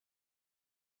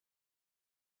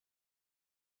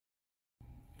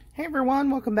Hey everyone,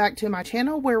 welcome back to my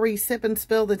channel where we sip and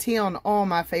spill the tea on all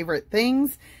my favorite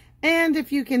things. And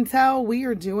if you can tell, we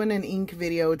are doing an ink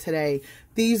video today.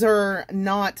 These are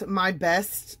not my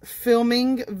best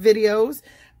filming videos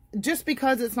just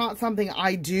because it's not something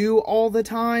I do all the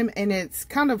time and it's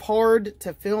kind of hard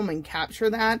to film and capture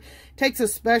that. It takes a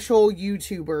special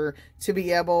YouTuber to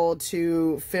be able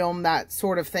to film that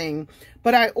sort of thing.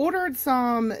 But I ordered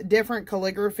some different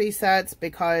calligraphy sets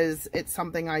because it's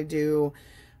something I do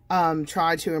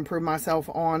try to improve myself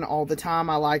on all the time.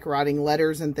 I like writing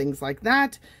letters and things like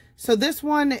that. So this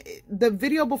one, the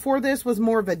video before this was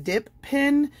more of a dip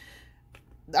pen,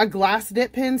 a glass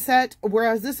dip pen set,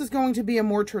 whereas this is going to be a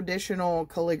more traditional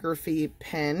calligraphy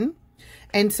pen.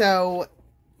 And so,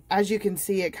 as you can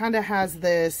see, it kind of has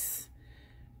this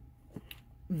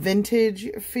vintage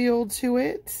feel to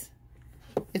it.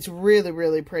 It's really,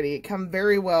 really pretty. It comes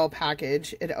very well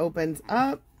packaged. It opens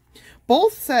up.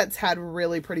 Both sets had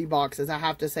really pretty boxes, I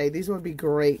have to say. These would be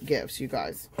great gifts, you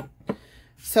guys.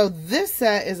 So this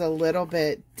set is a little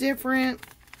bit different.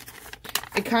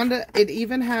 It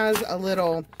even has a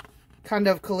little kind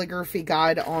of calligraphy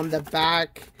guide on the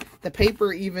back. The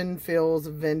paper even feels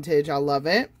vintage. I love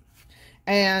it.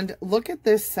 And look at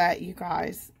this set, you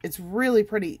guys. It's really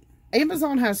pretty.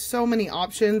 Amazon has so many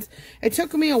options. It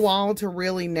took me a while to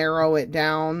really narrow it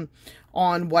down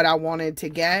on what I wanted to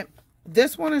get.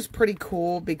 This one is pretty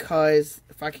cool because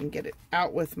if I can get it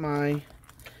out with my...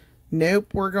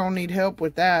 Nope, we're going to need help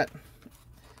with that.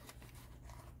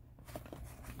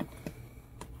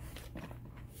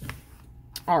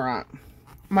 Alright.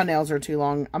 My nails are too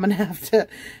long. I'm going to have to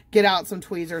get out some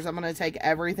tweezers. I'm going to take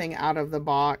everything out of the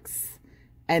box.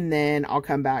 And then I'll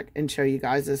come back and show you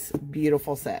guys this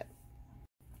beautiful set.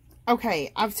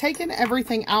 Okay, I've taken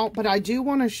everything out, but I do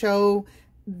want to show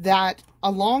that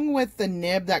along with the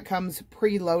nib that comes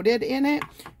preloaded in it,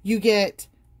 you get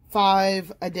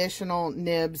 5 additional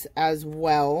nibs as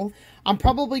well. I'm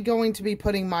probably going to be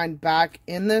putting mine back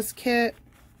in this kit,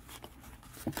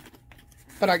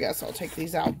 but I guess I'll take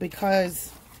these out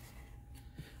because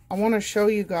I want to show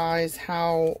you guys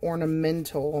how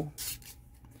ornamental.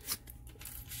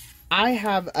 I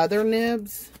have other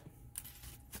nibs.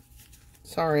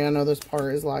 Sorry, I know this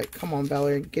part is like, come on,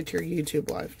 Bella, get your YouTube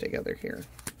life together here.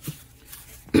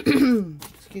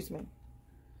 Excuse me.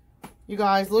 You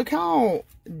guys, look how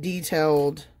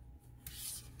detailed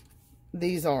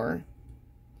these are.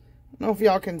 I don't know if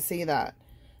y'all can see that.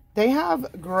 They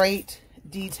have great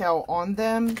detail on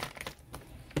them.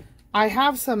 I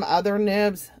have some other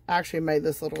nibs. I actually made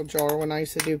this little jar when I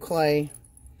used to do clay.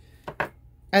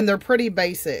 And they're pretty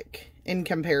basic in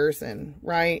comparison,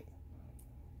 right?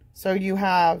 So you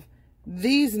have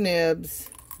these nibs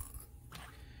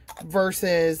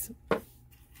versus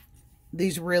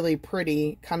these really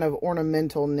pretty kind of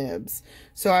ornamental nibs.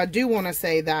 So I do want to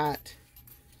say that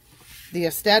the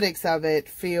aesthetics of it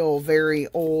feel very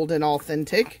old and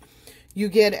authentic. You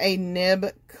get a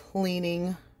nib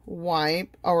cleaning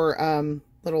wipe or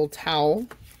little towel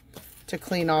to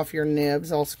clean off your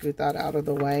nibs. I'll scoot that out of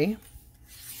the way.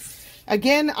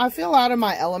 Again, I feel out of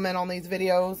my element on these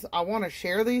videos. I want to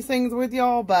share these things with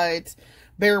y'all, but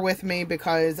bear with me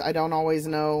because I don't always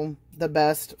know the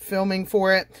best filming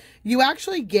for it. You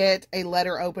actually get a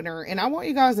letter opener, and I want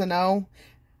you guys to know,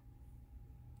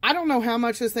 I don't know how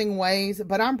much this thing weighs,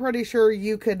 but I'm pretty sure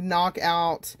you could knock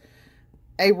out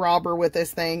a robber with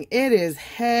this thing. It is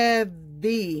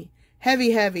heavy,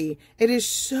 heavy, heavy. It is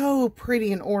so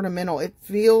pretty and ornamental. It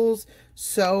feels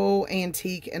so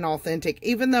antique and authentic,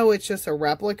 even though it's just a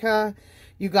replica.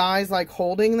 You guys, like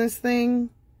holding this thing,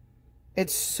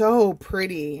 it's so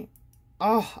pretty.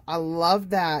 Oh, I love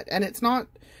that. And it's not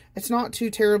too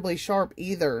terribly sharp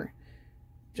either.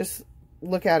 Just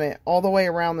look at it all the way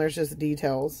around. There's just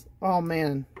details. Oh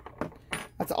man,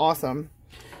 that's awesome.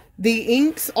 The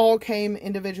inks all came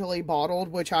individually bottled,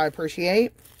 which I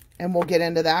appreciate, and we'll get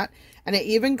into that. And it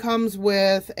even comes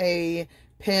with a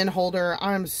pen holder.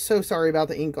 I'm so sorry about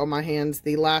the ink on my hands.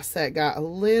 The last set got a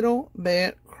little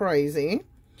bit crazy.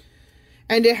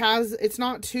 And it's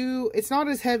not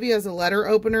as heavy as a letter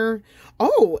opener.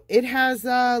 Oh, it has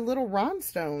little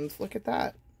rhinestones. Look at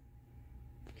that.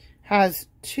 Has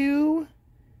 2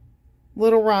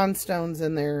 little rhinestones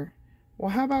in there.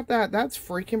 Well, how about that? That's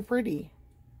freaking pretty.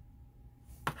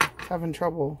 Having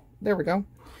trouble. There we go.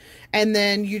 And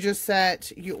then you just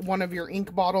set one of your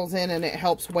ink bottles in and it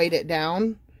helps weight it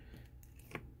down.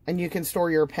 And you can store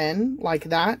your pen like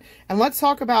that. And let's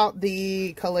talk about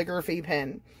the calligraphy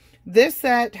pen. This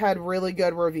set had really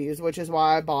good reviews, which is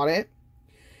why I bought it.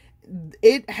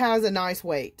 It has a nice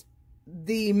weight.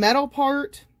 The metal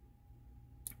part,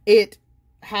 it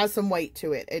has some weight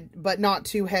to it, but not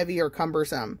too heavy or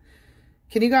cumbersome.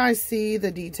 Can you guys see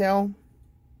the detail?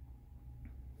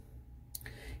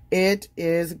 It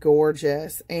is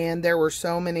gorgeous. And there were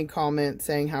so many comments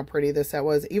saying how pretty this set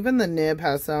was. Even the nib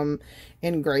has some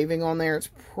engraving on there. It's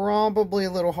probably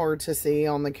a little hard to see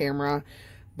on the camera.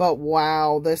 But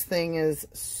wow, this thing is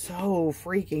so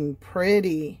freaking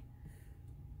pretty.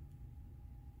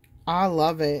 I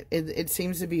love it. It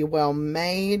seems to be well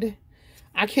made.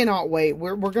 I cannot wait.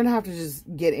 We're going to have to just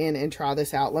get in and try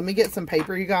this out. Let me get some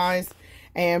paper, you guys.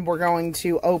 And we're going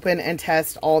to open and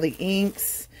test all the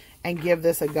inks and give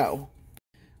this a go.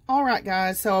 Alright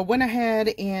guys, so I went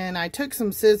ahead and I took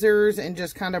some scissors and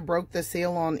just kind of broke the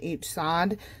seal on each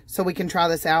side so we can try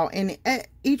this out. And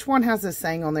each one has a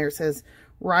saying on there. It says,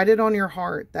 write it on your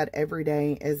heart that every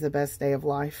day is the best day of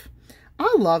life.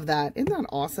 I love that. Isn't that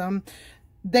awesome?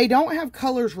 They don't have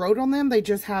colors wrote on them. They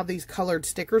just have these colored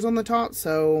stickers on the top.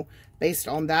 So based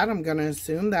on that, I'm going to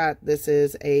assume that this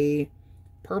is a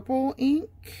purple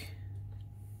ink.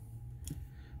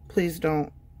 Please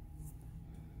don't.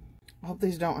 I hope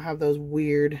these don't have those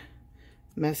weird,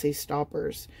 messy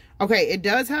stoppers. Okay, it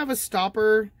does have a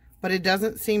stopper, but it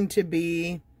doesn't seem to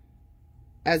be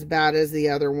as bad as the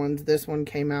other ones. This one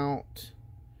came out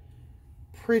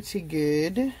pretty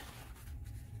good.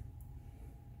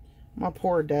 My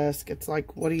poor desk. It's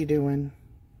like, what are you doing?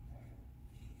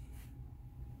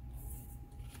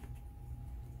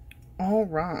 All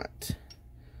right.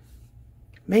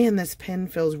 Man, this pen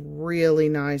feels really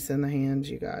nice in the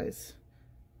hands, you guys.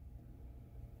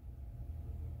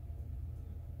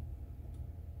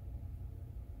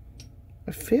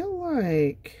 I feel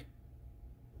like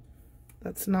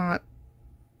that's not...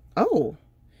 Oh,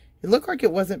 it looked like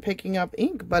it wasn't picking up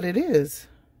ink, but it is.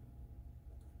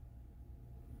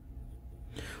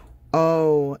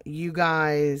 Oh, you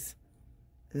guys,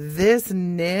 this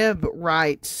nib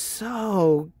writes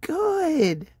so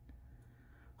good.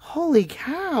 Holy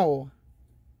cow.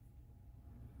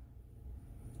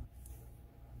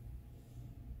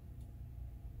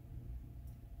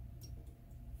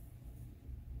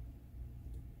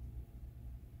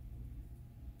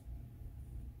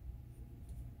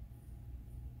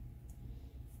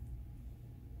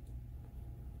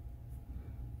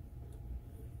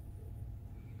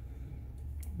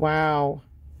 Wow.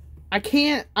 I'm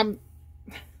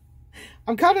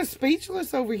kind of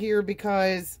speechless over here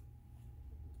because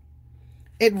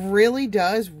it really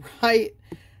does write,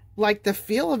 like the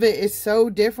feel of it is so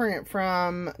different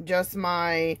from just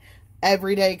my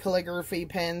everyday calligraphy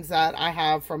pens that I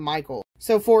have from Michael.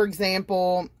 So for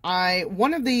example,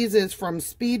 one of these is from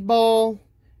Speedball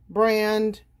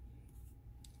brand,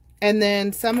 and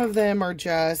then some of them are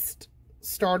just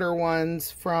starter ones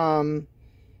from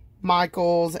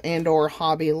Michael's and or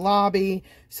Hobby Lobby.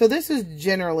 So this is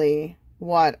generally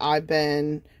what I've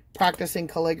been practicing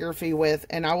calligraphy with,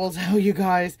 and I will tell you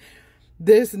guys,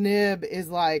 this nib is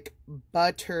like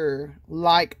butter,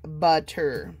 like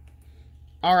butter.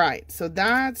 All right, so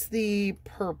that's the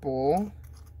purple.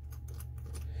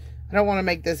 I don't want to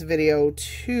make this video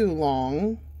too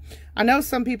long. I know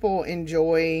some people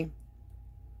enjoy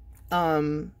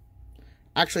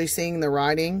actually seeing the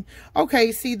writing.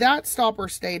 Okay, see, that stopper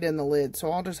stayed in the lid,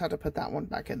 so I'll just have to put that one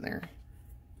back in there.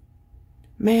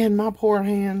 Man, my poor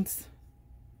hands.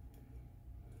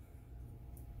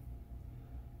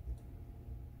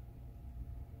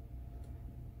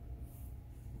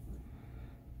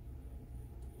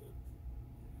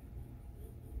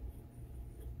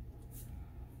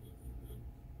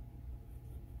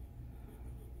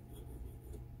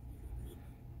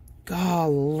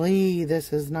 Golly,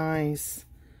 this is nice.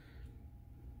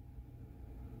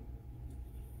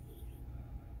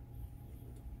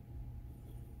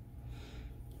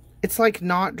 It's like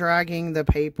not dragging the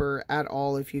paper at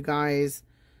all. If you guys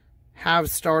have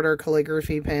starter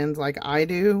calligraphy pens like I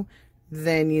do,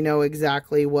 then you know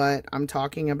exactly what I'm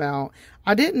talking about.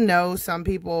 I didn't know some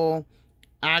people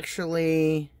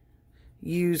actually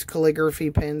use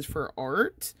calligraphy pens for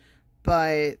art,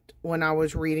 but when I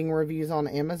was reading reviews on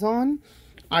Amazon,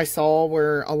 I saw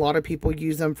where a lot of people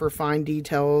use them for fine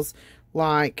details,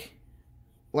 like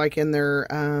in their,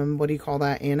 what do you call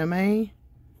that, anime?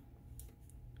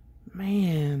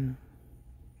 Man.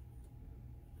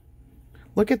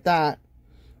 Look at that.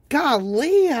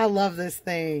 Golly, I love this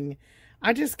thing.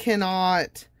 I just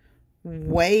cannot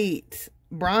wait.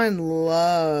 Brian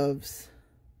loves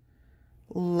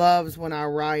when I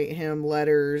write him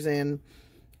letters and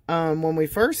When we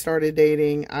first started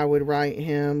dating, I would write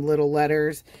him little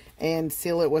letters and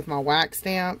seal it with my wax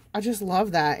stamp. I just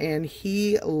love that, and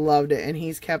he loved it, and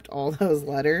he's kept all those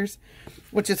letters,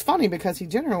 which is funny because he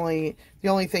generally, the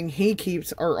only thing he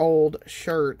keeps are old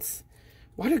shirts.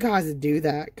 Why do guys do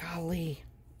that? Golly.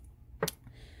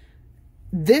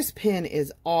 This pen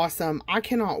is awesome. I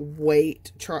cannot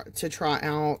wait to try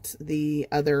out the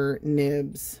other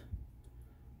nibs.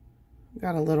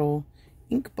 Got a little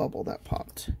ink bubble that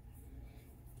popped.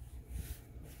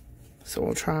 So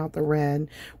we'll try out the red,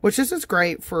 which this is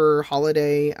great for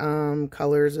holiday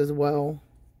colors as well.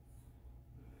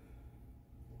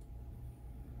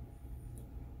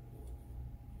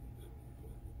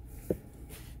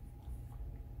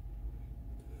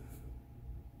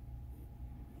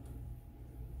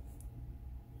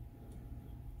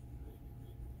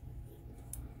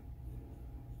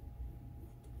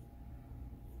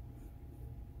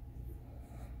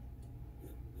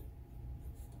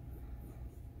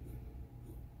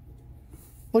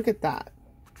 Look at that.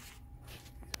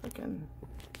 I can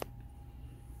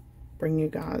bring you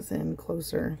guys in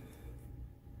closer.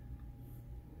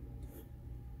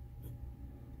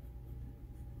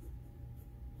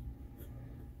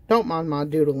 Don't mind my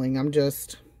doodling. I'm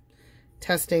just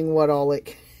testing what all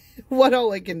it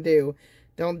can do.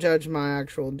 Don't judge my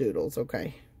actual doodles,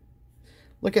 okay?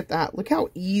 Look at that. Look how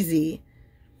easy.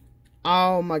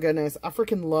 Oh my goodness. I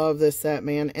freaking love this set,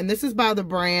 man. And this is by the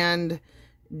brand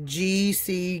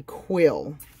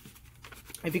Quill,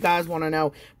 if you guys want to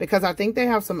know, because I think they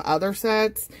have some other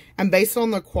sets, and based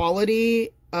on the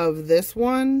quality of this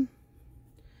one,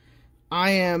 I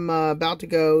am about to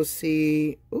go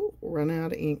see, ooh, run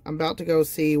out of ink. I'm about to go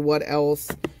see what else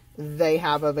they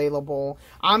have available.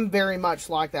 I'm very much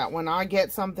like that. When I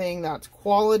get something that's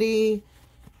quality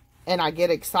and I get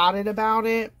excited about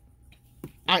it,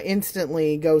 I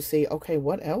instantly go see, okay,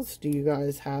 what else do you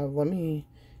guys have? Let me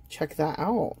check that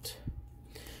out.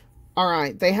 All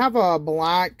right, they have a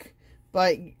black,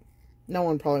 but no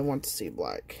one probably wants to see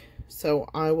black. So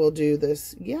I will do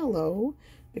this yellow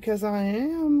because I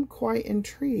am quite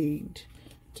intrigued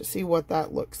to see what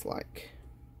that looks like.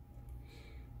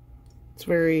 It's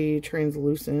very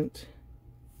translucent.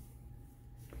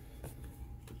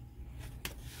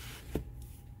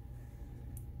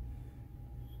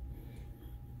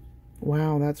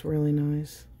 Wow, that's really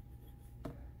nice.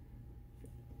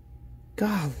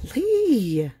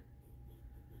 Golly,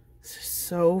 this is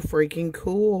so freaking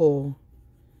cool.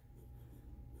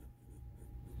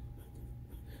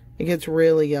 It gets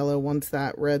really yellow once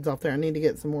that red's off there. I need to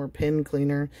get some more pen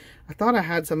cleaner. I thought I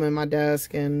had some in my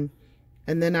desk, and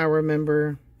then I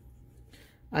remember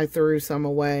I threw some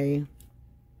away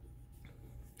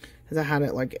because I had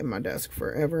it like in my desk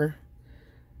forever.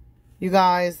 You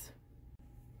guys,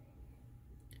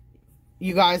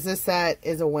 this set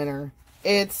is a winner.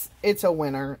 It's a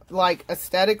winner. Like,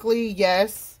 aesthetically,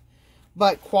 yes,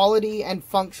 but quality and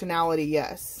functionality,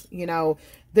 yes. You know,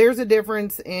 there's a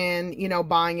difference in, you know,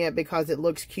 buying it because it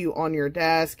looks cute on your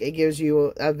desk. It gives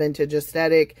you a vintage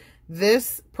aesthetic.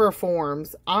 This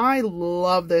performs. I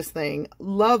love this thing.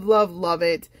 Love, love, love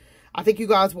it. I think you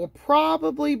guys will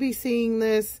probably be seeing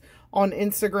this on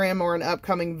Instagram or in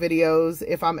upcoming videos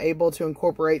if I'm able to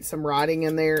incorporate some writing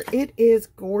in there. It is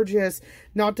gorgeous.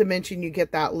 Not to mention you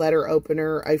get that letter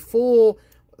opener, a full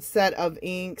set of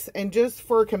inks, and just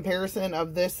for comparison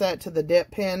of this set to the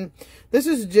dip pen, this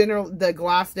is the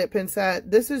glass dip pen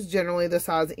set. This is generally the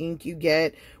size ink you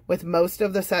get with most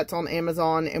of the sets on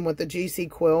Amazon, and with the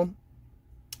Quill,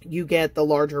 you get the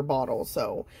larger bottle.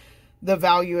 So the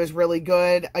value is really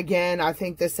good. Again, I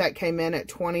think this set came in at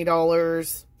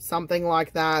 $20. Something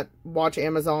like that. Watch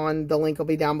Amazon. The link will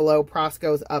be down below. Price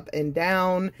goes up and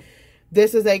down.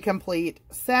 This is a complete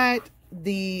set.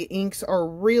 The inks are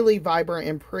really vibrant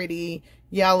and pretty.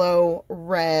 Yellow,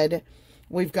 red.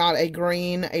 We've got a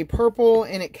green, a purple,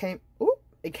 and it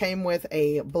came with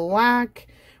a black,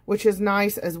 which is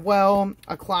nice as well.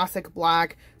 A classic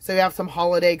black. So you have some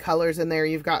holiday colors in there.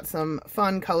 You've got some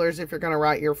fun colors if you're going to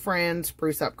write your friends,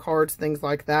 spruce up cards, things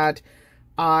like that.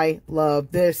 I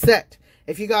love this set.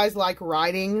 If you guys like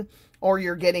writing or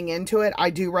you're getting into it,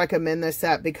 I do recommend this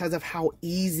set because of how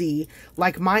easy.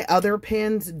 Like, my other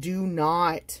pens do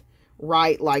not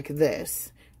write like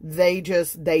this. They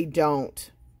don't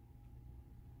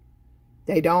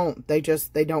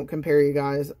compare, you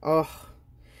guys. Ugh.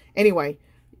 Anyway,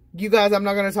 you guys, I'm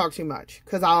not going to talk too much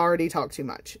because I already talked too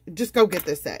much. Just go get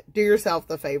this set. Do yourself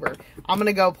the favor. I'm going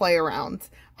to go play around.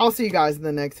 I'll see you guys in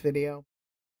the next video.